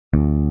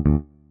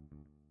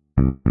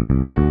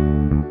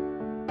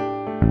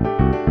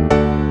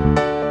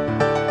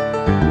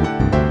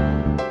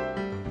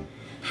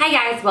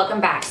welcome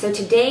back. So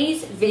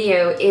today's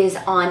video is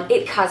on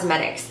IT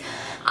Cosmetics.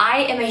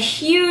 I am a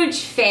huge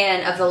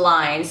fan of the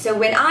line, so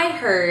when I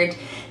heard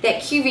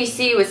that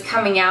QVC was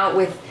coming out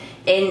with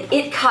an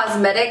IT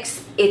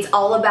Cosmetics It's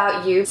All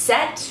About You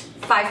set,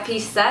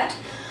 5-piece set,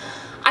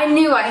 I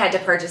knew I had to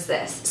purchase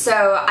this.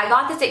 So I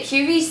got this at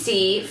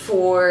QVC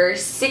for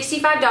 $65,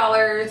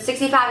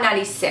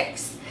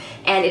 $65.96,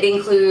 and it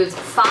includes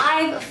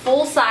 5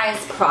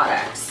 full-size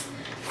products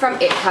from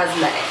IT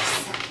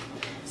Cosmetics.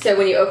 So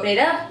when you open it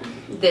up,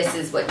 this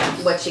is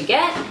what you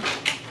get.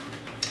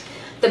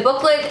 The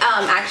booklet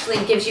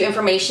actually gives you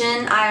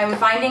information, I'm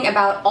finding,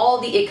 about all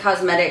the IT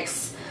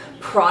Cosmetics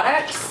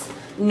products,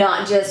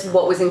 not just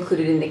what was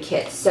included in the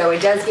kit. So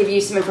it does give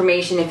you some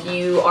information if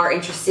you are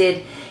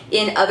interested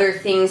in other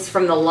things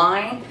from the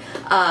line.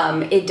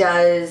 It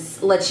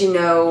does let you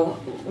know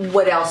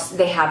what else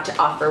they have to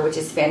offer, which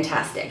is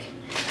fantastic.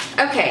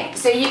 Okay,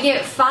 so you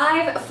get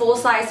 5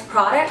 full-size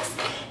products,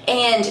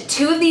 and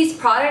 2 of these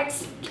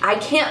products I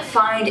can't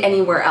find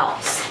anywhere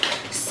else.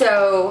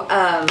 So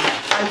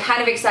I'm kind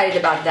of excited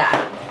about that.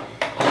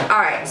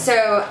 Alright,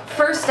 so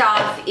first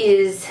off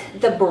is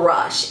the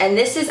brush, and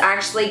this is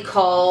actually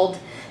called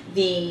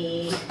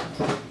the,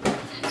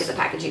 get the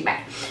packaging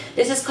back.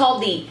 This is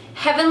called the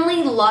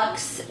Heavenly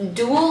Luxe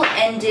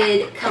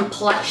Dual-Ended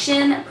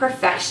Complexion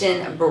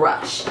Perfection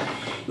Brush.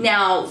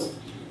 Now,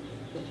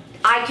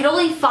 I could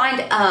only find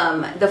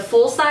the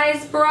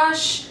full-size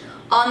brush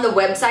on the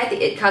website,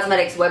 the IT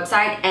Cosmetics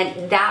website,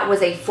 and that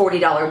was a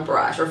 $40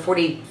 brush, or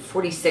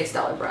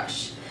 $46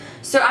 brush.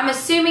 So I'm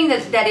assuming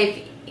that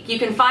if you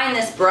can find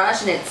this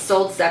brush and it's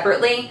sold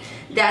separately,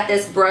 that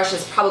this brush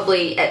is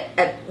probably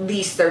at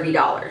least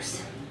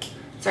 $30.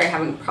 Sorry, I'm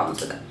having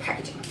problems with the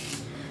packaging.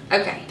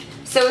 Okay,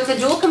 so it's a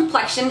dual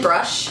complexion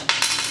brush.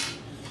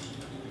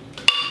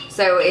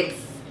 So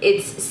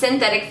it's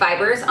synthetic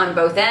fibers on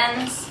both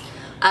ends.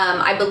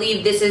 I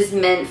believe this is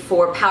meant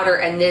for powder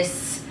and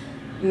this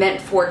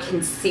meant for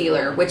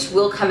concealer, which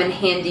will come in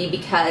handy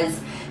because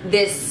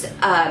this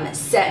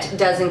set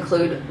does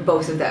include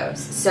both of those.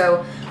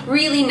 So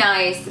really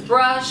nice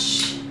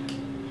brush.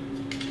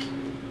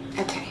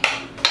 Okay,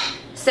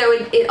 so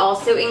it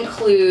also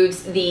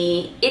includes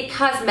the IT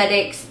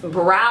Cosmetics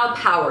Brow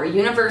Power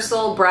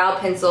Universal Brow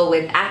Pencil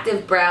with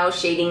active brow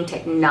shading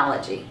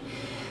technology.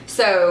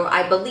 So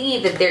I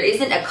believe that there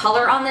isn't a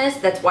color on this,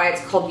 that's why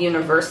it's called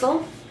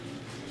Universal.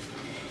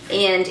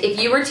 And if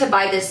you were to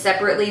buy this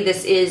separately,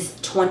 this is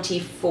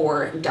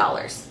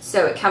 $24.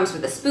 So it comes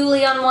with a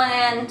spoolie on one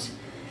end,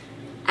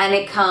 and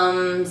it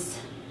comes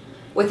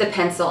with a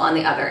pencil on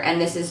the other. And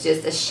this is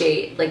just a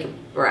shade like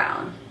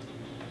brown.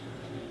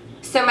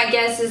 So my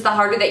guess is the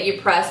harder that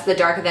you press, the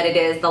darker that it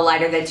is. The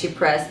lighter that you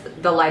press,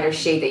 the lighter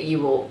shade that you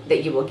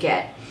will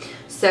get.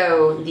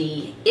 So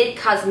the IT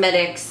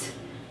Cosmetics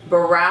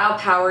Brow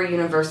Power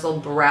Universal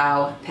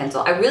Brow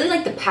Pencil. I really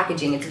like the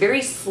packaging. It's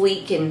very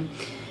sleek and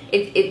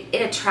it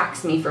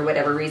attracts me for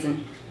whatever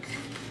reason.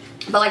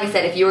 But like I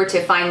said, if you were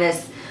to find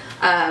this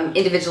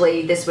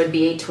individually, this would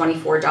be a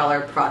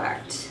 $24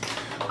 product.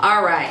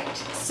 Alright,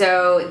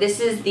 so this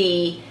is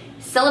the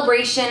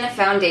Celebration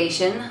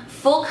Foundation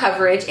Full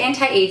Coverage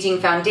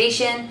Anti-Aging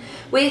Foundation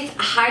with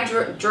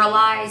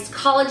hydrolyzed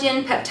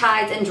collagen,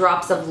 peptides, and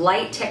drops of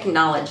light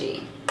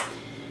technology.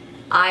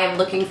 I am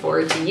looking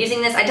forward to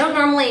using this. I don't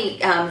normally,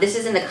 this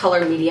is in the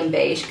color medium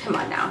beige. Come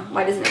on now,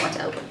 why doesn't it want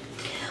to open?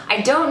 I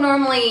don't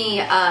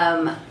normally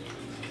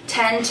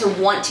tend to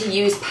want to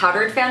use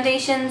powdered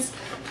foundations,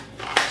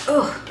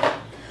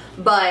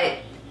 but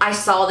I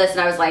saw this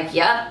and I was like,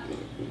 yep,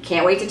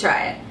 can't wait to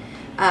try it.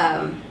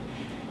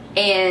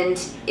 And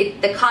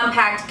the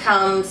compact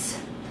comes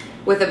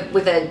with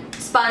a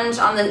sponge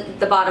on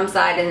the bottom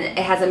side, and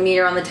it has a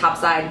mirror on the top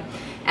side,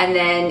 and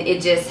then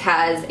it just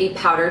has a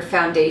powdered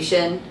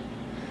foundation.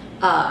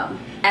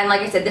 And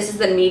like I said, this is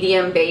the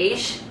medium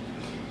beige,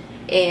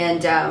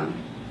 and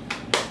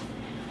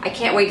I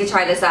can't wait to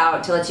try this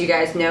out to let you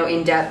guys know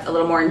a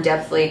little more in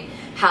depthly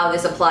how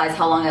this applies,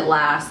 how long it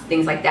lasts,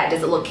 things like that.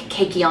 Does it look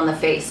cakey on the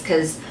face?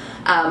 Because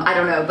I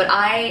don't know, but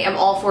I am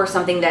all for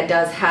something that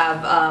does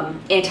have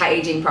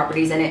anti-aging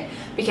properties in it,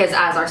 because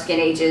as our skin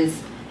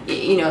ages,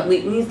 you know,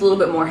 it needs a little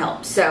bit more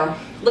help. So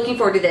looking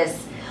forward to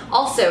this.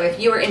 Also, if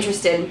you are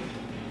interested,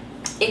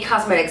 IT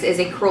Cosmetics is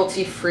a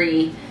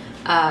cruelty-free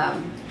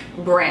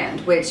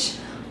brand, which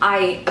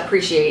I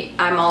appreciate.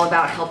 I'm all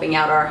about helping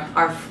out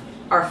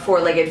our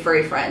four-legged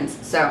furry friends.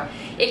 So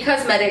IT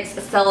Cosmetics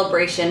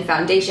Celebration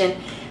Foundation.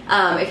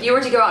 If you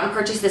were to go out and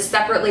purchase this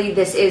separately,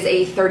 this is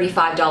a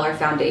 $35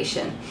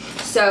 foundation.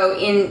 So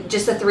in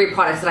just the 3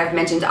 products that I've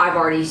mentioned, I've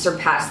already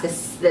surpassed the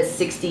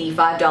 $65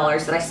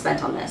 that I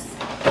spent on this.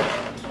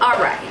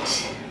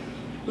 Alright,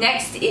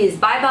 next is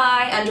Bye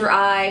Bye Under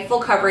Eye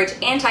Full Coverage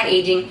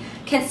Anti-Aging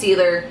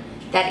Concealer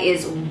that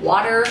is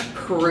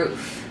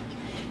waterproof.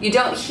 You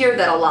don't hear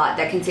that a lot,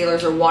 that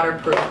concealers are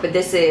waterproof, but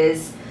this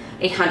is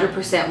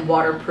 100%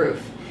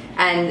 waterproof,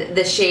 and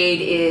the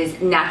shade is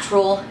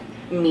Natural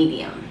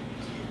Medium.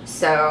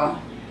 So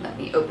let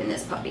me open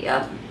this puppy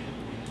up.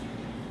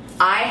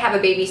 I have a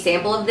baby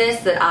sample of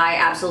this that I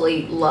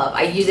absolutely love.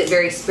 I use it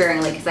very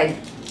sparingly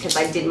because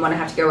I didn't want to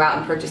have to go out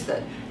and purchase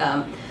the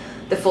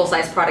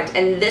full-size product.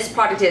 And this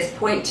product is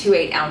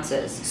 0.28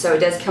 ounces, so it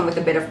does come with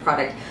a bit of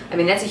product. I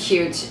mean, that's a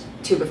huge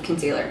tube of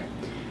concealer.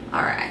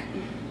 All right.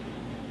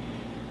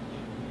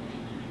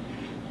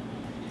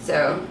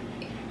 So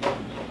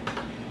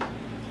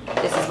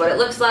this is what it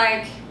looks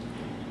like,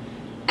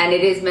 and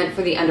it is meant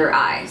for the under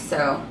eye.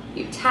 So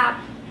you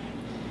tap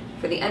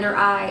for the under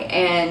eye,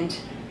 and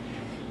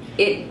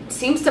it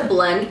seems to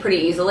blend pretty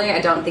easily. I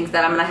don't think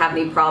that I'm gonna have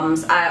any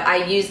problems. I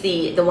use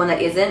the one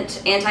that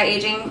isn't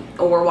anti-aging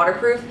or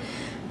waterproof,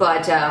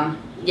 but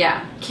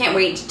yeah, can't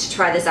wait to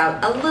try this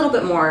out a little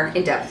bit more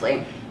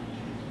in-depthly.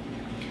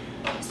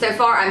 So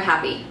far, I'm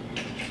happy.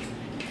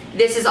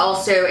 This is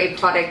also a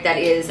product that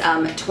is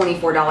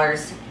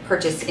 $24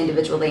 purchased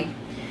individually.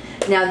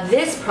 Now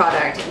this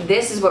product,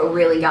 this is what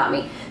really got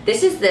me.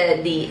 This is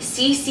the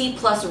CC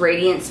Plus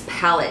Radiance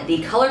Palette,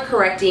 the color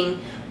correcting,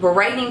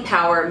 brightening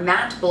power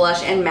matte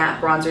blush and matte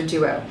bronzer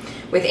duo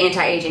with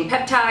anti-aging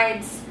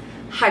peptides,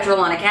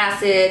 hyaluronic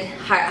acid,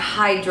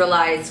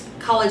 hydrolyzed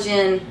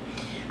collagen.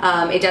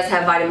 It does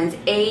have vitamins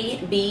A,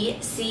 B,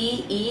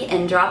 C, E,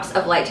 and drops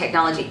of light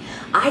technology.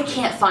 I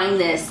can't find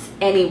this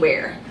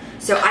anywhere,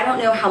 so I don't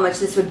know how much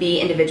this would be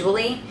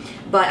individually,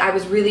 but I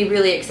was really,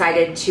 really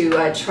excited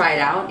to try it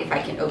out, if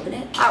I can open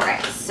it. All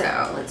right,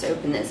 so let's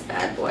open this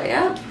bad boy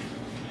up.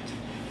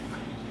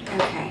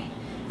 Okay,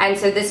 and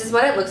so this is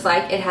what it looks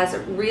like. It has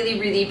really,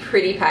 really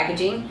pretty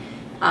packaging.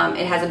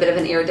 It has a bit of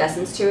an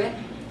iridescence to it,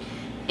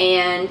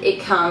 and it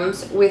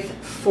comes with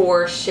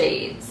 4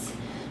 shades.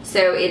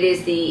 So it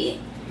is the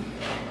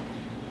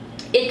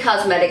IT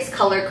Cosmetics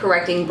Color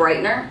Correcting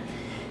Brightener.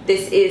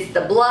 This is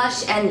the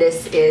blush, and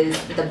this is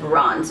the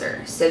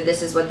bronzer. So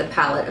this is what the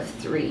palette of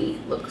 3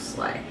 looks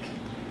like.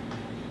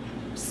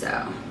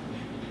 So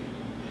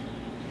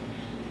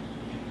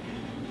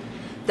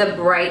the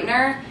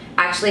brightener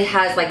actually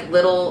has like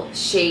little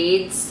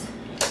shades.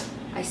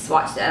 I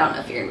swatched it. I don't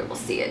know if you're gonna be able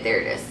to see it. There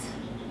it is.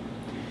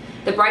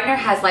 The brightener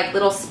has like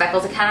little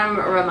speckles. It kind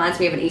of reminds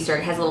me of an Easter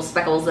egg. It has little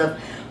speckles of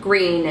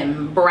green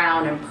and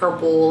brown and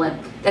purple, and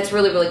that's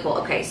really, really cool.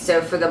 Okay,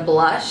 so for the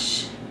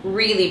blush,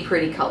 really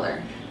pretty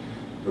color.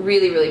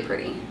 Really, really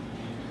pretty.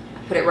 I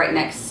put it right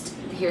next,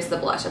 here's the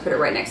blush. I put it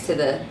right next to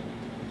the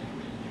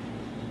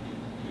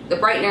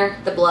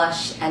brightener, the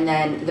blush, and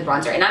then the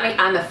bronzer. And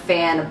I'm a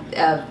fan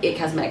of IT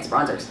Cosmetics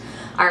bronzers.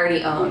 I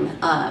already own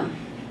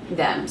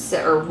them,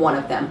 so, or one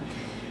of them.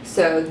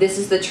 So this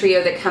is the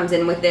trio that comes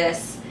in with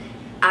this.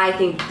 I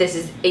think this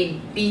is a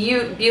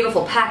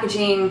beautiful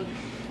packaging.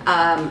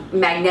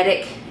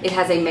 Magnetic, it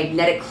has a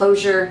magnetic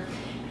closure.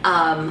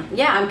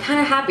 Yeah, I'm kind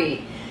of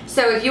happy.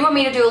 So if you want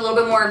me to do a little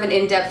bit more of an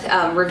in-depth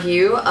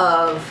review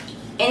of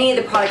any of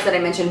the products that I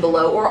mentioned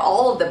below, or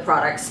all of the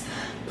products,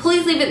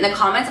 please leave it in the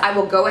comments. I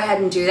will go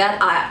ahead and do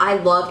that. I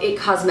love IT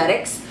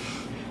Cosmetics.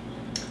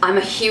 I'm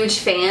a huge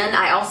fan.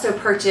 I also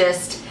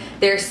purchased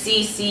their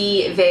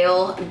CC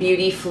Veil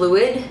Beauty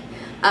Fluid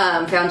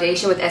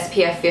foundation with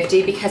SPF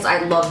 50 because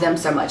I love them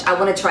so much. I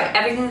want to try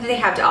everything that they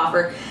have to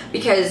offer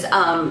because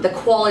the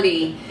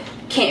quality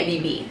can't be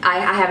beat. I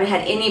haven't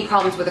had any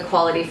problems with the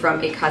quality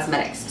from IT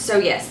Cosmetics. So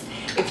yes,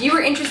 if you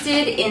are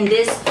interested in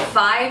this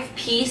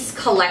 5-piece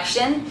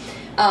collection,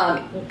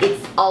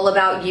 it's All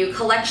About You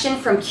collection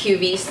from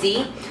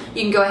QVC,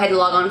 you can go ahead and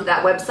log on to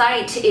that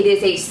website. It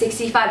is a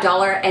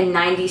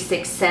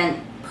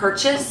 $65.96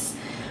 purchase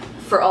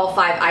for all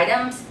 5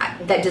 items.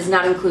 That does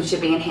not include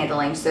shipping and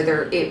handling, so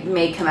it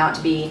may come out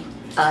to be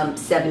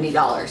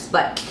 $70.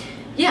 But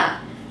yeah,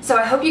 so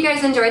I hope you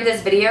guys enjoyed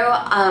this video.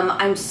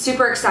 I'm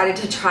super excited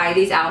to try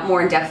these out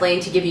more in depthly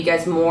and to give you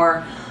guys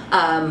more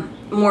of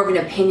an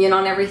opinion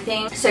on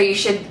everything. So you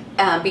should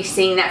be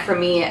seeing that from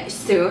me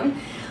soon.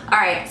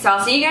 Alright, so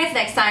I'll see you guys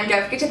next time.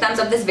 Don't forget to thumbs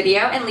up this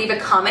video and leave a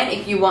comment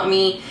if you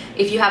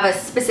have a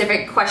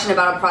specific question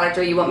about a product,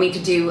 or you want me to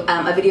do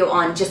a video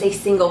on just a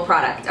single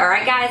product.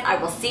 Alright guys, I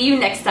will see you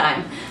next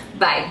time.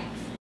 Bye.